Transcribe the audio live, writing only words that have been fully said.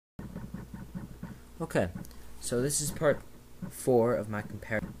Okay, so this is part 4 of my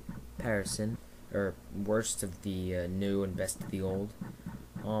comparison, or worst of the new and best of the old.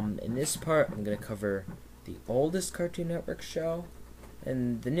 In this part, I'm going to cover the oldest Cartoon Network show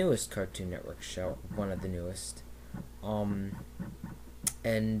and the newest Cartoon Network show, one of the newest,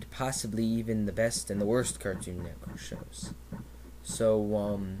 and possibly even the best and the worst Cartoon Network shows.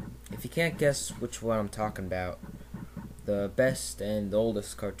 So, if you can't guess which one I'm talking about, the best and the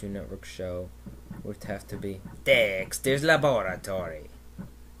oldest Cartoon Network show would have to be Dexter's Laboratory.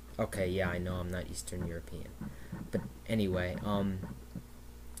 Okay, yeah, I know I'm not Eastern European, but anyway,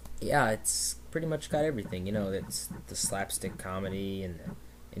 yeah, it's pretty much got everything. You know, it's the slapstick comedy and the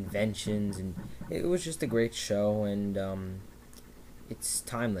inventions, and it was just a great show, and it's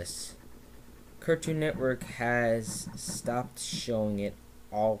timeless. Cartoon Network has stopped showing it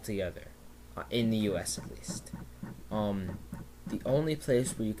altogether, in the US at least. The only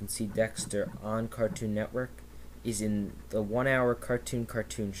place where you can see Dexter on Cartoon Network is in the 1-hour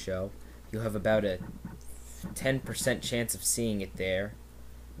cartoon show. You'll have about a 10% chance of seeing it there,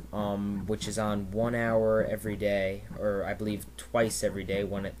 which is on 1 hour every day, or I believe twice every day,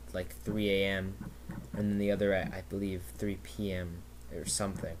 one at like 3 a.m. and then the other at, I believe, 3 p.m. or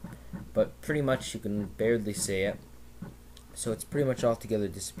something. But pretty much you can barely see it, so it's pretty much altogether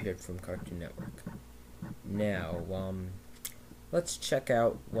disappeared from Cartoon Network. Now, let's check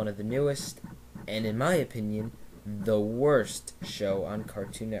out one of the newest, and in my opinion, the worst show on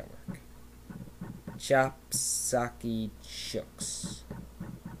Cartoon Network. Chopsocky Chooks.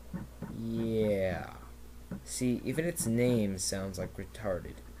 Yeah. See, even its name sounds like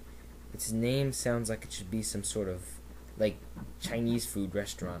retarded. Its name sounds like it should be some sort of, like, Chinese food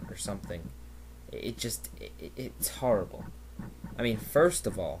restaurant or something. It's horrible. I mean, first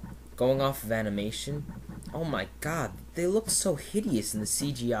of all, going off of animation, oh my god, they look so hideous in the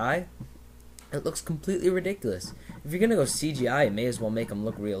CGI. It looks completely ridiculous. If you're gonna go CGI, you may as well make them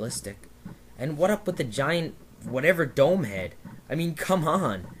look realistic. And what up with the giant, whatever, dome head? I mean, come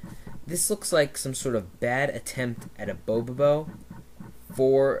on. This looks like some sort of bad attempt at a Bobobo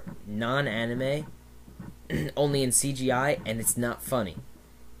for non-anime, only in CGI, and it's not funny.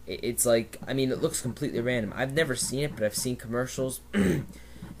 It's like, I mean, it looks completely random. I've never seen it, but I've seen commercials, and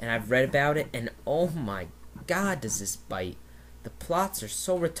I've read about it, and oh my god, does this bite. The plots are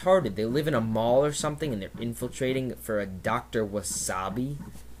so retarded. They live in a mall or something, and they're infiltrating for a Dr. Wasabi.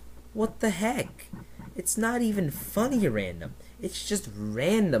 What the heck? It's not even funny random. It's just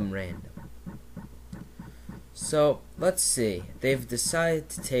random. So, let's see. They've decided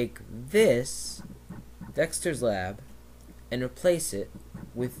to take this, Dexter's Lab, and replace it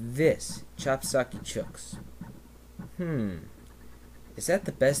with this, Chopsocky Chooks. Is that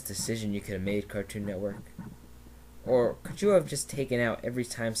the best decision you could have made, Cartoon Network? Or could you have just taken out every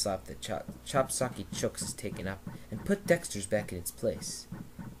time slot that Chopsocky Chooks is taken up and put Dexter's back in its place?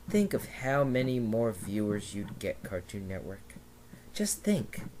 Think of how many more viewers you'd get, Cartoon Network. Just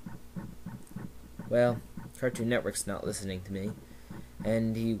think. Well, Cartoon Network's not listening to me,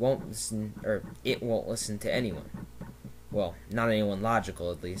 and it won't listen to anyone. Well, not anyone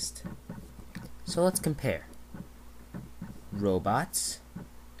logical, at least. So let's compare. Robots,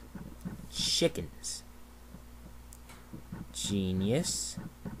 chickens, genius,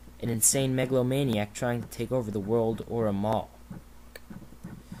 an insane megalomaniac trying to take over the world or a mall,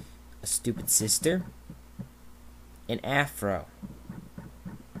 a stupid sister, an afro,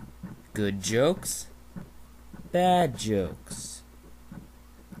 good jokes, bad jokes,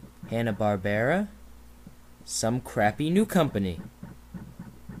 Hanna-Barbera, some crappy new company,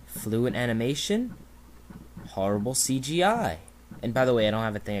 fluent animation, horrible CGI. And by the way, I don't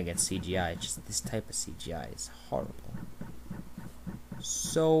have a thing against CGI, it's just this type of CGI is horrible.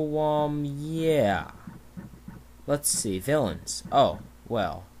 So, yeah. Let's see, villains. Oh,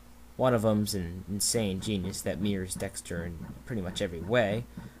 well, one of them's an insane genius that mirrors Dexter in pretty much every way.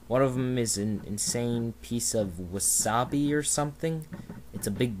 One of them is an insane piece of wasabi or something. It's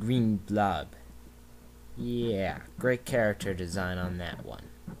a big green blob. Yeah, great character design on that one.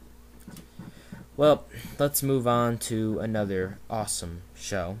 Well, let's move on to another awesome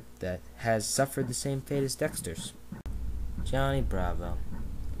show that has suffered the same fate as Dexter's. Johnny Bravo.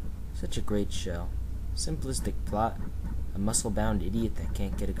 Such a great show. Simplistic plot. A muscle-bound idiot that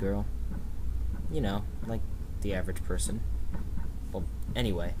can't get a girl. You know, like the average person. Well,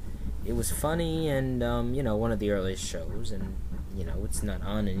 anyway, it was funny and, you know, one of the earliest shows, and, you know, it's not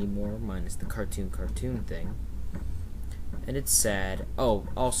on anymore, minus the cartoon thing. And it's sad. Oh,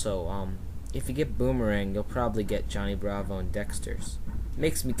 also, if you get Boomerang, you'll probably get Johnny Bravo and Dexter's. It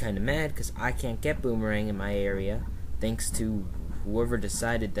makes me kind of mad, because I can't get Boomerang in my area, thanks to whoever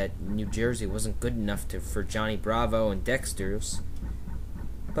decided that New Jersey wasn't good enough for Johnny Bravo and Dexter's.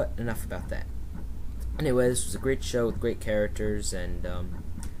 But enough about that. Anyway, this was a great show with great characters and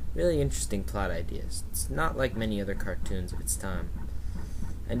really interesting plot ideas. It's not like many other cartoons of its time,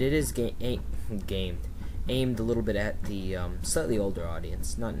 and it is aimed a little bit at the slightly older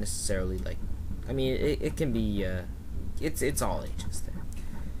audience, not necessarily like. I mean, it can be. It's all ages there.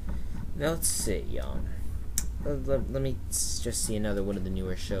 Now let's see. Let me just see another one of the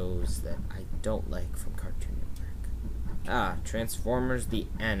newer shows that I don't like from Cartoon Network. Transformers the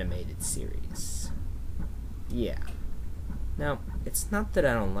Animated Series. Yeah. Now, it's not that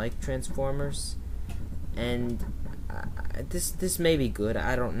I don't like Transformers, and this may be good,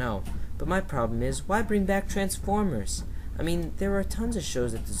 I don't know. But my problem is, why bring back Transformers? I mean, there are tons of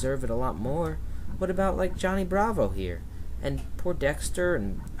shows that deserve it a lot more. What about, like, Johnny Bravo here? And poor Dexter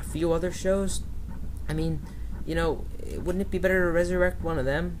and a few other shows? I mean, you know, wouldn't it be better to resurrect one of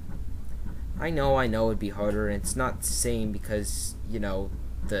them? I know it'd be harder, and it's not the same because, you know,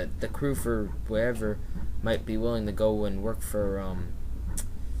 the crew for wherever might be willing to go and work for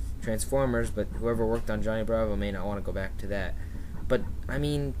Transformers, but whoever worked on Johnny Bravo may not want to go back to that. But, I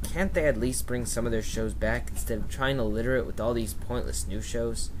mean, can't they at least bring some of their shows back instead of trying to litter it with all these pointless new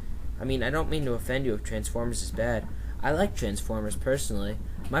shows? I mean, I don't mean to offend you if Transformers is bad. I like Transformers personally.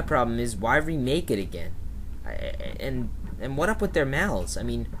 My problem is, why remake it again? And what up with their mouths? I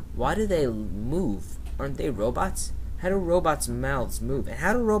mean, why do they move? Aren't they robots? How do robots' mouths move? And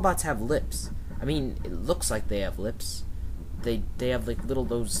how do robots have lips? I mean, it looks like they have lips. They have like little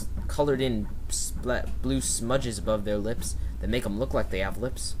those colored in blue smudges above their lips that make them look like they have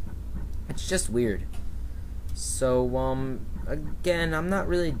lips. It's just weird. So again, I'm not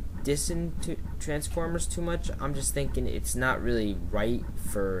really dissing to Transformers too much. I'm just thinking it's not really right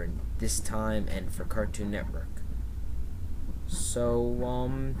for this time and for Cartoon Network. So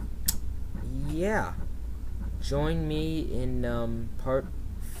yeah, join me in part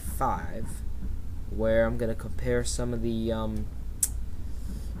 5, where I'm gonna compare some of the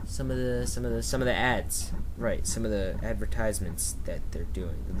ads, right? Some of the advertisements that they're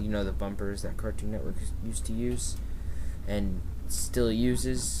doing. You know, the bumpers that Cartoon Network used to use and still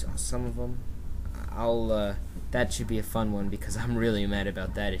uses some of them. That should be a fun one because I'm really mad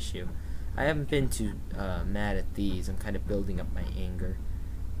about that issue. I haven't been too mad at these. I'm kind of building up my anger,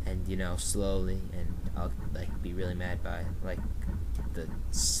 and you know, slowly, and I'll like be really mad by like the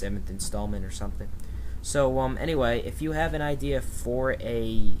 7th installment or something. So anyway, if you have an idea for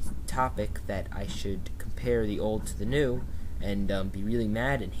a topic that I should compare the old to the new, and be really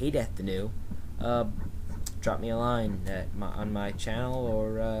mad and hate at the new, drop me a line on my channel,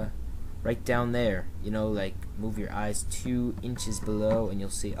 or right down there. You know, like move your eyes 2 inches below, and you'll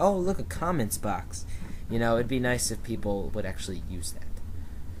see. Oh, look, a comments box. You know, it'd be nice if people would actually use that.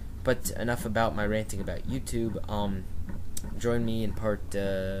 But enough about my ranting about YouTube. Join me in part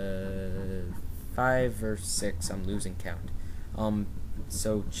 5 or 6. I'm losing count.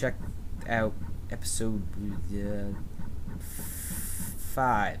 So check out episode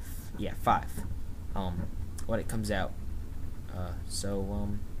 5. Yeah, 5. When it comes out.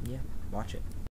 Yeah, watch it.